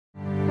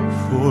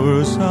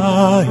for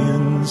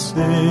Zion's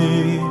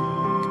sake.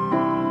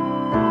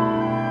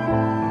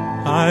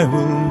 I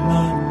will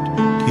not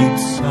keep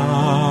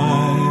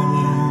silent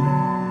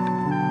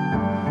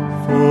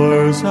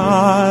for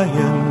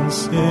Zion's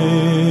sake.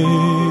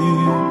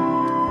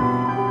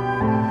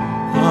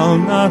 I'll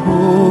not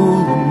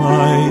hold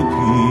my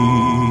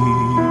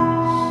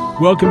peace.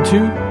 Welcome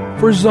to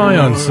For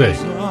Zion's Sake.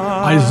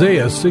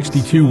 Isaiah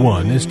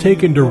 62:1 is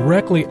taken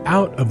directly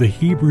out of the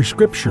Hebrew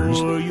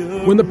Scriptures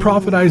when the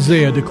prophet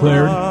Isaiah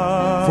declared,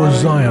 "For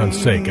Zion's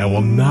sake I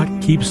will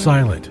not keep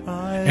silent,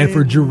 and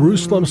for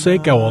Jerusalem's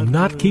sake I will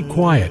not keep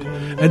quiet,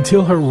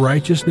 until her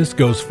righteousness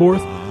goes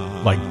forth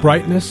like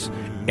brightness,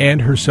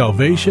 and her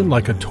salvation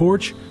like a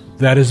torch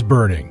that is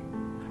burning."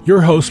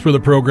 Your hosts for the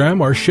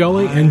program are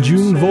Shelley and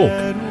June Volk,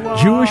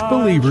 Jewish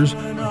believers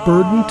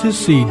burdened to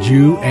see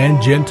Jew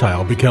and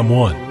Gentile become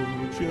one.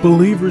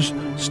 Believers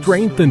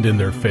strengthened in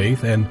their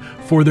faith, and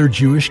for their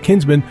Jewish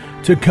kinsmen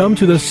to come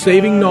to the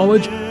saving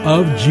knowledge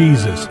of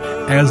Jesus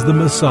as the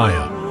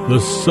Messiah, the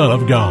Son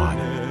of God.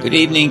 Good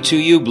evening to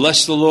you.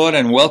 Bless the Lord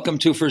and welcome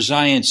to For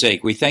Zion's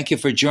Sake. We thank you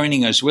for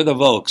joining us. We're the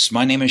Volks.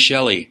 My name is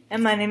Shelley.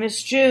 And my name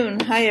is June.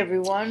 Hi,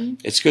 everyone.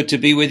 It's good to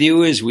be with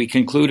you as we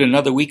conclude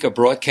another week of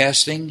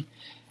broadcasting.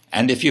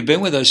 And if you've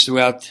been with us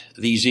throughout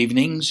these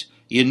evenings,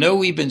 you know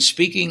we've been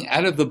speaking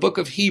out of the book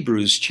of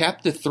Hebrews,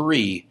 chapter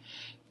 3,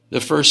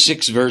 the first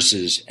 6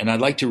 verses. And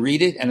I'd like to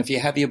read it, and if you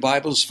have your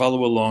Bibles,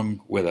 follow along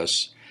with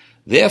us.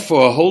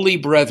 "Therefore, holy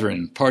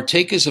brethren,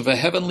 partakers of a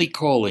heavenly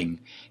calling,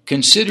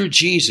 consider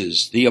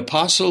Jesus, the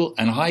apostle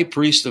and high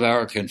priest of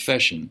our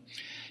confession.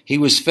 He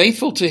was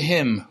faithful to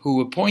him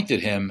who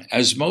appointed him,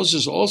 as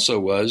Moses also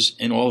was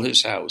in all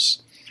his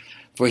house.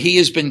 For he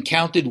has been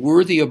counted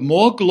worthy of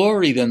more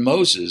glory than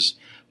Moses,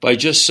 by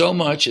just so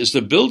much as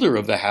the builder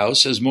of the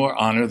house has more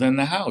honor than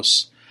the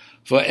house.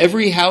 For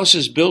every house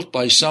is built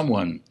by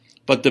someone,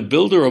 but the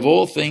builder of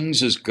all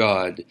things is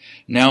God.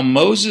 Now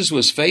Moses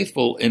was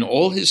faithful in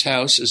all his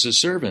house as a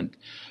servant,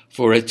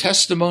 for a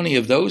testimony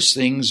of those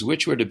things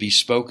which were to be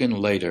spoken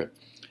later.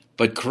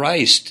 But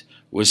Christ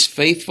was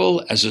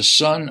faithful as a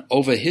son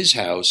over his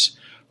house,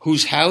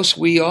 whose house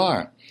we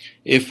are,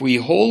 if we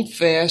hold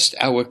fast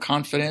our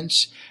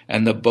confidence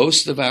and the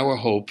boast of our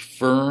hope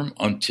firm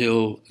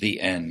until the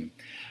end."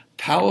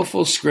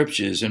 Powerful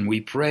scriptures, and we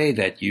pray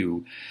that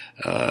you,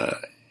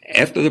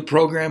 after the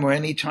program or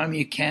any time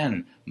you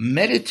can,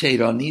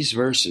 meditate on these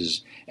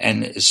verses,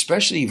 and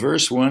especially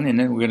verse 1, and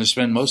then we're going to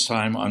spend most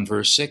time on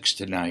verse 6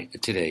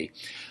 today.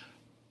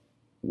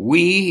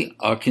 We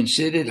are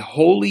considered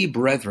holy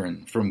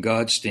brethren from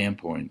God's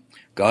standpoint.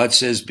 God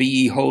says, "Be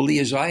ye holy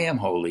as I am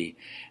holy."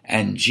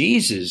 And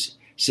Jesus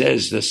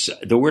says,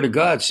 the Word of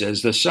God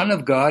says, the Son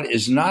of God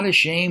is not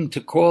ashamed to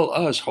call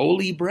us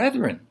holy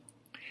brethren.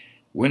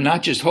 We're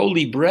not just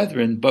holy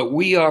brethren, but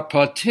we are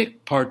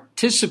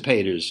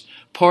participators,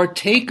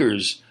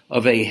 partakers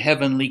of a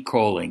heavenly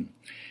calling.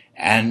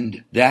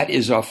 And that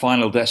is our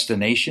final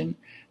destination.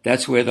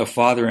 That's where the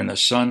Father and the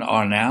Son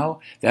are now.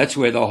 That's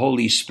where the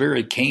Holy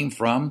Spirit came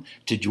from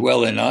to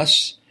dwell in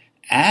us.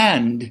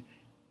 And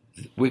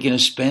we're going to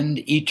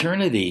spend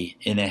eternity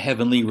in a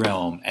heavenly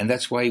realm. And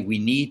that's why we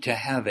need to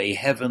have a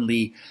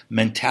heavenly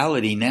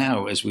mentality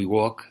now as we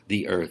walk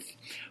the earth.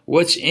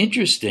 What's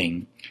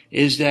interesting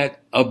is that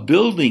a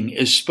building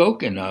is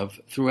spoken of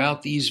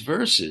throughout these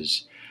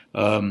verses.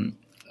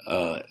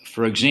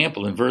 For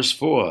example, in verse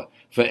 4,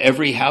 "For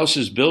every house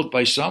is built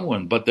by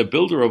someone, but the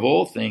builder of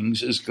all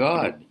things is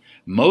God.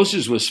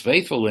 Moses was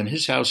faithful in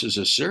his house as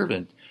a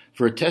servant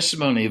for a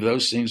testimony of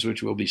those things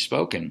which will be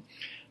spoken."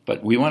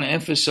 But we want to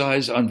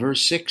emphasize on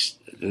verse 6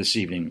 this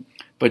evening.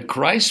 "But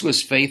Christ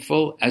was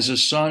faithful as a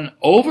son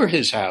over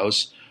his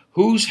house,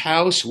 whose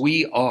house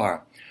we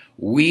are."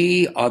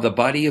 We are the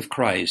body of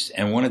Christ,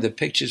 and one of the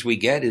pictures we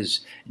get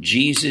is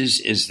Jesus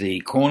is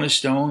the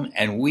cornerstone,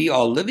 and we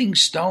are living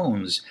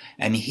stones,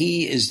 and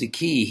he is the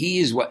key. He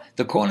is what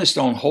the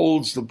cornerstone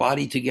holds the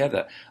body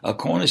together. A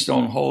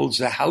cornerstone holds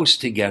the house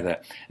together,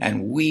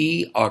 and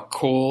we are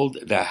called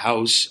the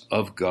house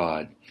of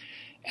God.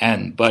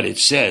 But it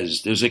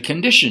says there's a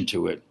condition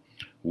to it.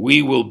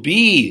 We will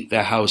be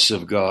the house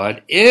of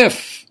God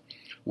if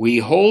we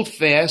hold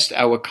fast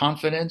our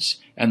confidence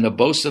and the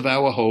boast of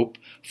our hope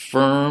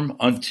firm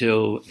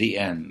until the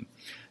end.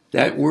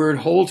 That word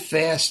hold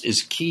fast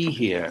is key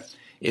here.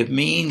 It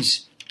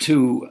means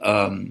to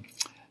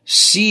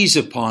seize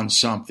upon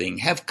something,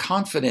 have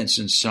confidence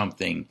in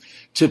something,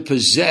 to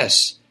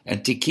possess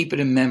and to keep it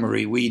in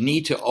memory. We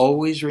need to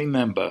always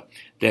remember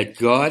that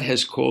God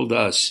has called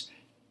us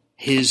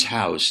his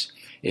house.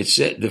 It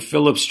said, the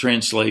Phillips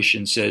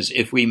translation says,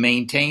 "If we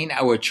maintain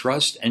our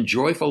trust and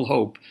joyful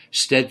hope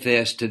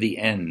steadfast to the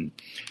end."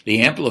 The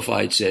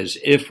Amplified says,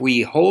 "If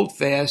we hold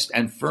fast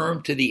and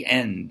firm to the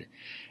end,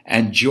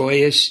 and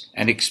joyous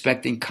and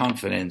expecting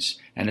confidence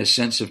and a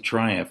sense of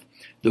triumph."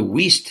 The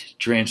Wuest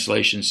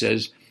translation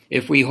says,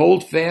 "If we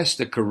hold fast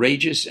the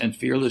courageous and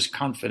fearless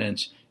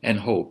confidence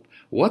and hope."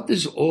 What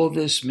does all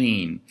this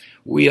mean?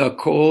 We are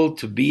called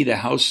to be the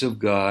house of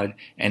God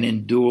and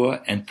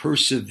endure and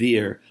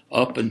persevere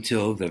up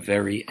until the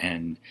very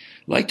end.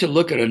 I'd like to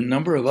look at a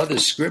number of other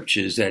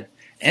scriptures that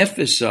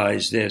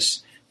emphasize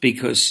this,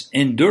 because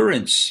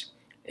endurance,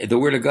 the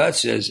Word of God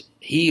says,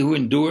 he who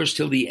endures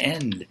till the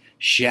end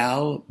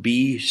shall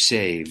be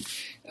saved.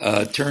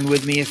 Turn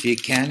with me, if you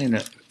can,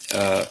 in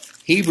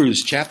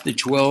Hebrews chapter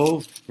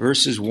 12,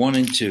 verses 1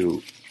 and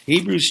 2.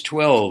 Hebrews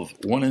 12,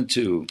 1 and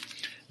 2.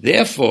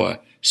 Therefore,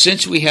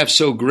 since we have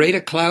so great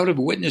a cloud of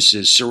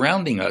witnesses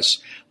surrounding us,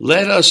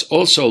 let us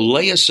also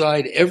lay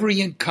aside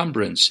every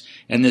encumbrance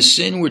and the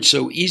sin which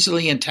so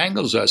easily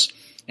entangles us,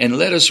 and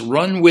let us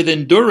run with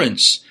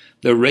endurance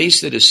the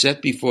race that is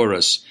set before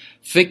us,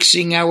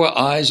 fixing our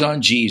eyes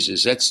on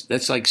Jesus.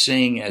 That's like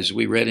saying, as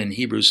we read in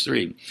Hebrews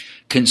 3,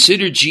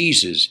 consider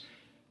Jesus,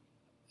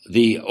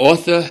 the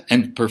author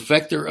and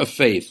perfecter of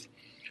faith,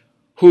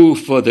 who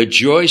for the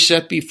joy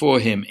set before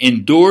him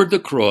endured the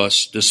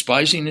cross,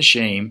 despising the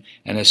shame,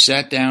 and has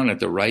sat down at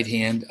the right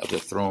hand of the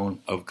throne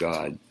of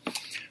God.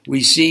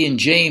 We see in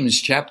James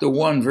chapter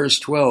 1, verse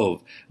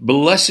 12,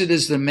 blessed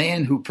is the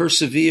man who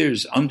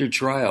perseveres under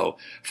trial,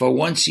 for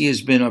once he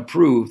has been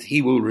approved,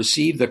 he will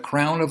receive the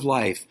crown of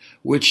life,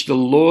 which the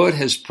Lord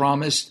has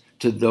promised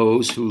to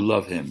those who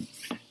love him.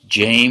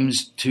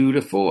 James 2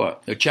 to 4,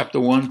 chapter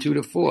 1, 2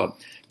 to 4.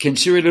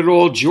 Consider it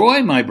all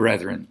joy, my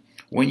brethren,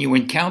 when you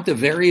encounter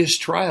various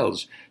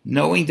trials,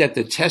 knowing that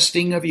the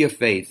testing of your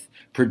faith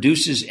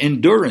produces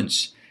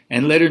endurance,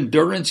 and let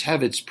endurance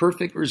have its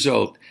perfect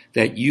result,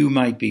 that you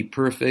might be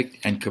perfect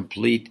and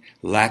complete,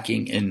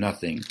 lacking in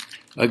nothing.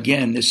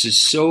 Again, this is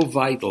so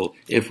vital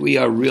if we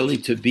are really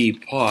to be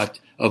part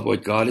of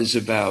what God is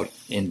about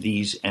in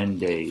these end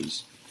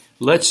days.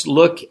 Let's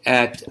look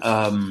at,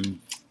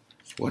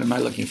 what am I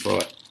looking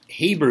for?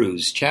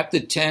 Hebrews chapter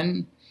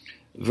 10,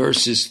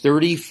 verses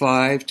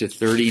 35 to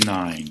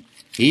 39.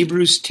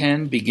 Hebrews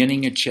 10,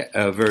 beginning at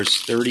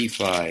verse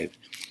 35.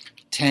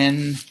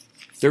 10,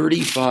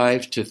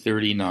 35 to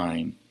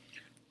 39.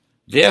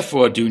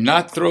 Therefore, do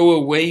not throw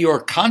away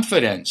your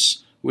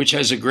confidence, which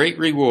has a great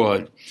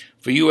reward,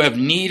 for you have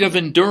need of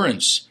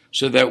endurance,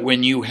 so that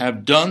when you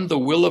have done the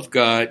will of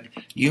God,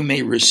 you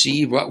may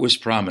receive what was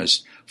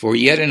promised. For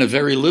yet in a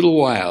very little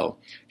while,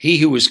 he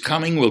who is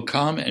coming will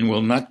come and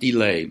will not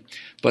delay.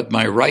 But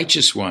my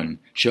righteous one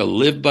shall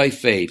live by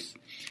faith.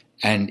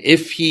 And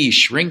if he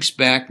shrinks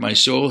back, my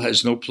soul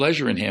has no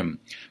pleasure in him.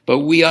 But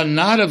we are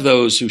not of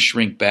those who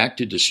shrink back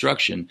to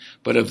destruction,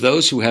 but of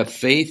those who have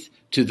faith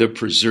to the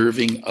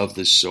preserving of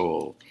the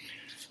soul.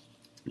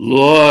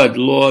 Lord,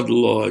 Lord,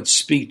 Lord,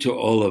 speak to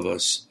all of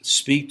us.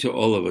 Speak to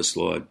all of us,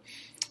 Lord.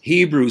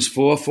 Hebrews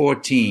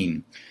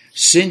 4:14.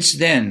 Since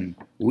then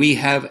we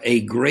have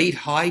a great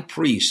high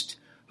priest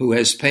who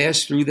has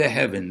passed through the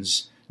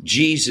heavens,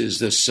 Jesus,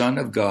 the Son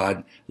of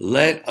God.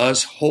 Let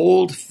us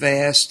hold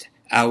fast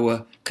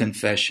our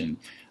confession.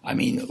 I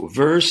mean,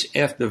 verse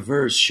after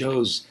verse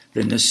shows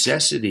the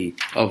necessity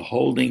of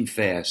holding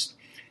fast.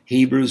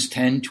 Hebrews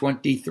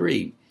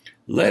 10:23.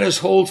 Let us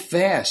hold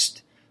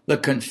fast the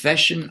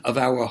confession of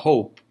our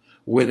hope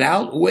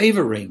without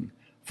wavering,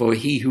 for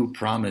he who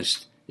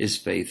promised is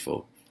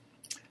faithful.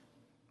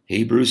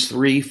 Hebrews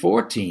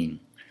 3:14.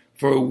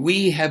 For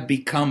we have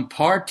become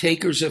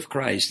partakers of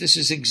Christ. This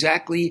is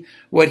exactly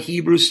what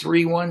Hebrews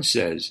 3:1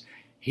 says.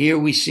 Here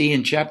we see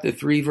in chapter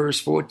 3, verse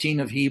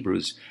 14 of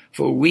Hebrews,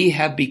 for we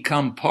have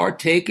become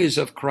partakers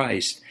of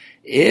Christ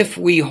if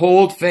we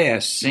hold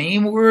fast,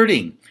 same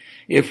wording,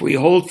 if we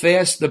hold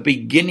fast the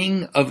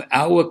beginning of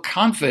our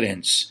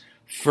confidence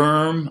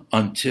firm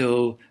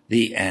until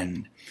the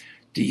end.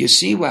 Do you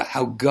see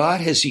how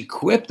God has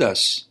equipped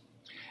us?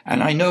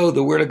 And I know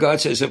the Word of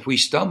God says if we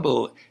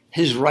stumble,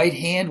 his right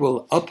hand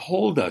will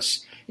uphold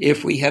us.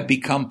 If we have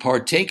become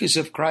partakers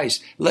of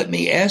Christ, let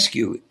me ask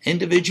you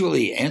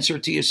individually, answer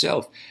to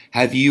yourself,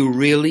 have you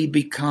really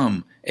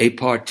become a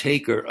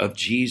partaker of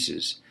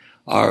Jesus?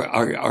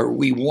 Are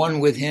we one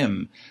with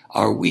him?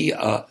 Are we?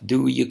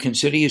 Do you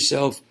consider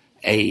yourself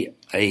a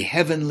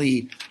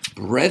heavenly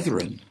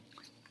brethren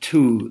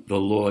to the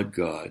Lord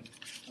God?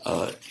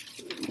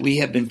 We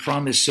have been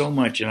promised so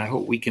much, and I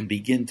hope we can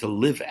begin to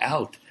live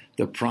out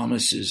the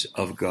promises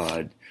of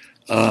God.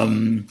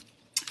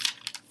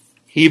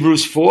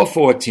 Hebrews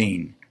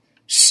 4:14.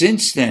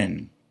 Since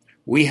then,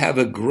 we have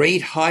a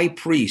great high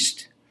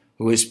priest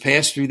who has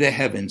passed through the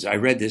heavens. I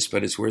read this,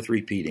 but it's worth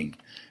repeating.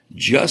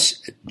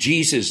 Just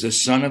Jesus, the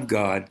Son of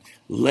God,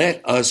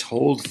 let us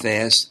hold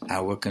fast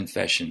our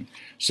confession.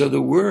 So the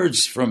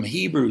words from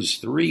Hebrews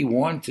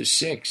 3:1 to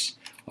 6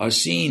 are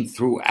seen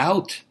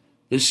throughout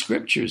the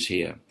scriptures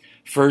here.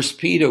 1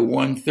 Peter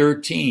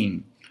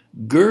 1:13.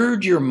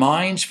 Gird your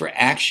minds for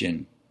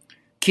action.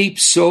 Keep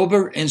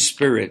sober in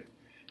spirit.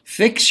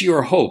 Fix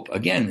your hope.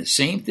 Again, the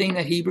same thing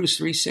that Hebrews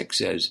 3:6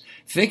 says.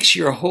 Fix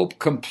your hope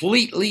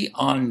completely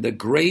on the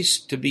grace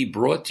to be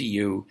brought to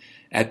you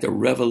at the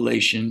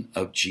revelation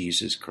of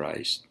Jesus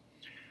Christ.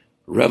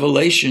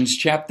 Revelations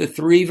chapter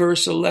 3,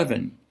 verse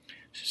 11,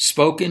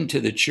 spoken to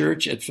the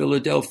church at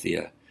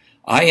Philadelphia.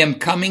 I am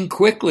coming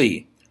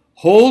quickly.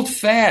 Hold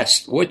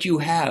fast what you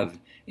have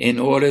in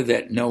order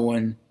that no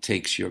one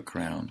takes your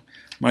crown.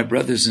 My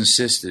brothers and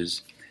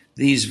sisters,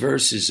 these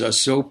verses are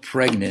so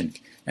pregnant,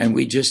 and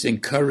we just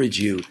encourage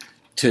you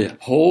to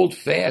hold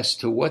fast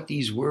to what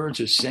these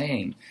words are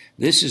saying.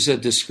 This is a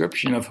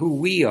description of who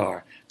we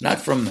are, not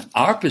from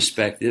our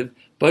perspective,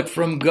 but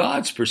from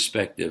God's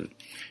perspective.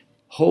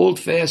 Hold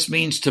fast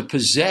means to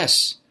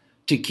possess,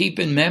 to keep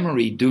in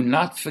memory, do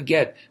not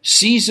forget.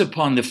 Seize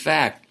upon the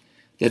fact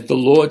that the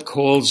Lord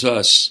calls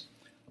us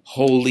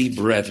holy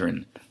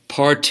brethren,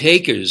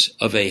 partakers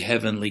of a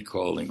heavenly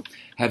calling.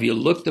 Have you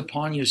looked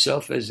upon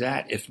yourself as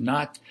that? If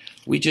not,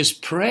 we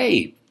just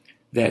pray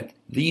that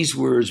these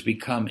words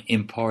become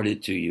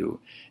imparted to you.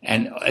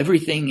 And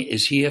everything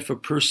is here for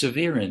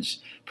perseverance.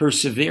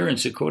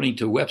 Perseverance, according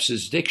to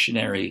Webster's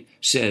dictionary,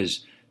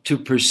 says to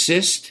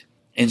persist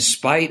in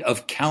spite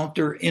of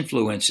counter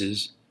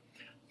influences,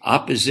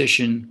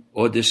 opposition,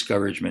 or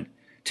discouragement.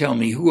 Tell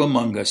me, who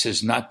among us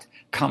has not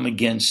come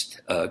against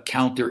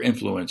counter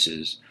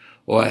influences,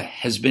 or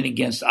has been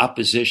against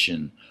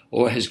opposition,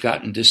 or has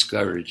gotten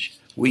discouraged?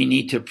 We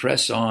need to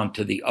press on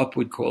to the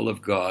upward call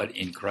of God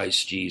in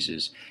Christ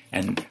Jesus.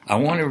 And I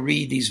want to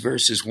read these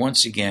verses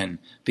once again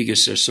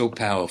because they're so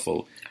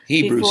powerful.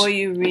 Hebrews. Before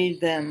you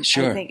read them,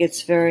 Sure. I think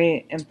it's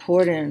very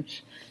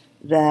important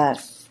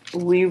that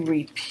we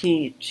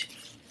repeat,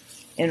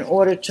 in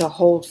order to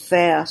hold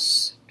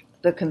fast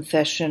the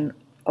confession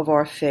of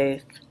our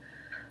faith,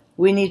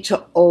 we need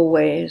to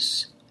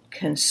always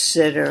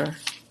consider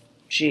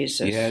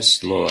Jesus.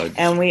 Yes, Lord.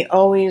 And we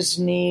always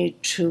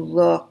need to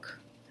look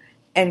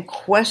and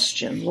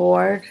question,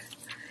 Lord,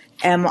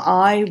 am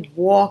I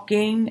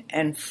walking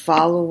and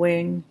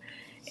following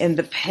in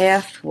the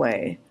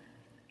pathway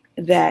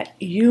that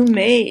you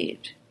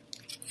made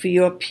for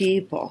your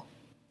people?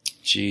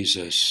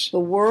 Jesus. The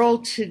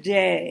world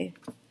today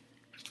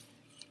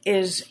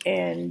is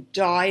in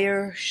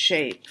dire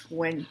shape.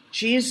 When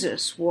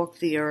Jesus walked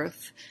the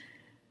earth,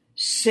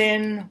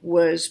 sin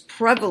was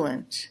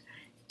prevalent.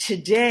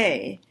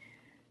 Today,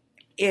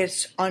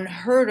 it's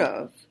unheard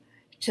of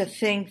to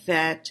think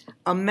that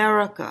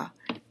America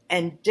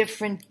and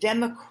different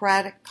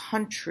democratic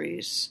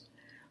countries,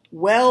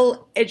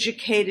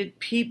 well-educated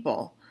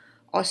people,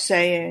 are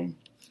saying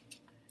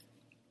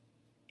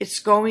it's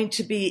going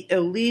to be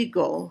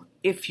illegal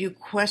if you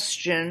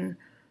question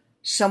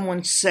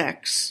someone's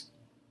sex,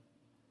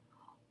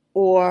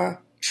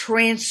 or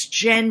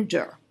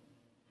transgender,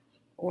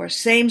 or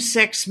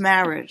same-sex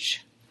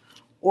marriage,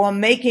 or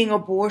making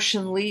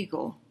abortion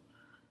legal.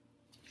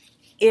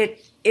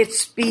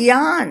 It's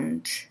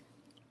beyond.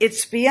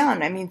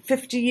 I mean,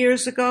 50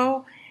 years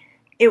ago,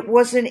 it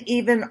wasn't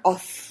even a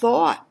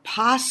thought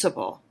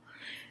possible.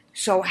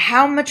 So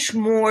how much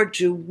more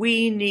do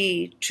we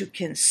need to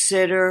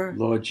consider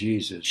Lord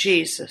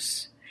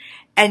Jesus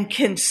and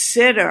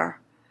consider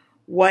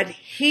what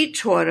he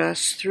taught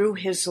us through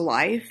his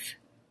life,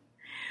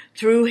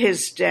 through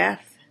his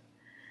death,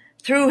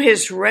 through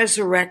his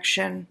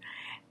resurrection,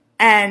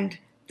 and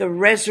the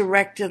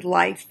resurrected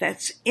life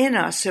that's in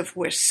us? If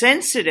we're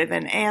sensitive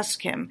and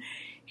ask him,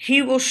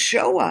 he will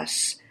show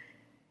us.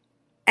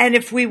 And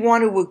if we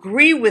want to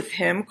agree with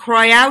him,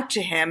 cry out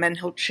to him, and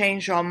he'll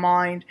change our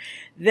mind,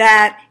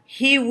 that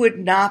he would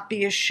not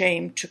be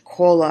ashamed to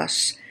call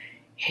us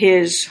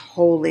his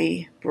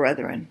holy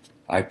brethren.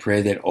 I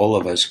pray that all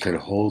of us could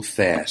hold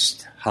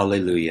fast.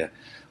 Hallelujah.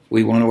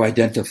 We want to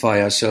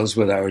identify ourselves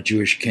with our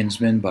Jewish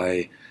kinsmen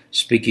by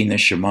speaking the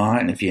Shema,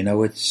 and if you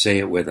know it, say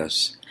it with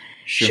us.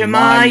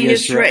 Shema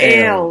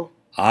Yisrael,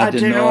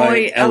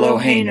 Adonai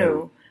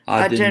Eloheinu,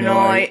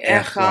 Adonai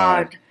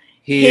Echad.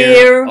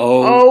 Hear,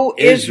 O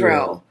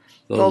Israel,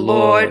 the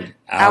Lord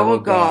our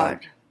God,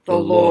 the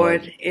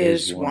Lord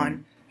is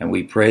one. And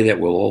we pray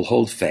that we'll all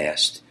hold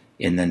fast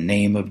in the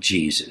name of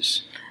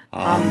Jesus.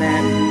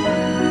 Amen.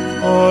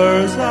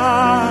 For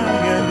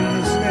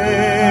Zion's sake.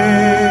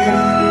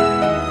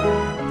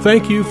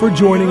 Thank you for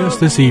joining us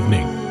this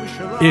evening.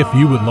 If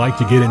you would like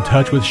to get in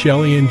touch with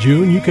Shelley and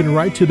June, you can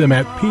write to them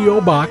at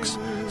P.O. Box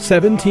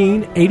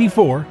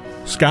 1784,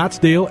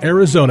 Scottsdale,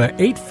 Arizona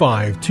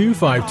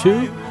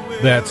 85252.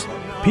 That's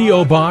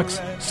P.O. Box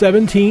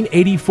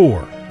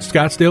 1784,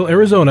 Scottsdale,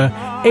 Arizona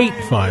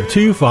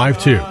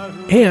 85252.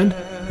 And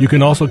you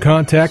can also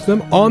contact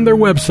them on their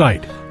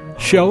website,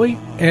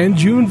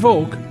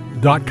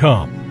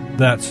 ShelleyandJuneVolk.com.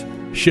 That's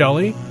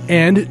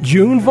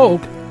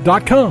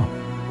ShelleyandJuneVolk.com.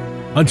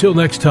 Until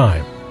next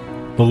time,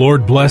 the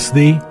Lord bless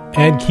thee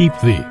and keep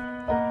thee.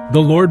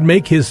 The Lord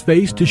make his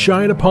face to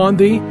shine upon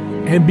thee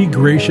and be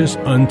gracious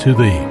unto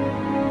thee.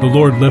 The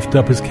Lord lift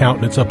up his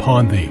countenance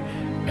upon thee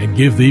and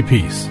give thee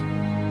peace.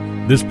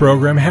 This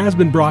program has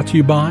been brought to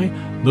you by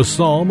the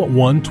Psalm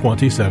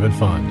 127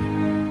 Fund.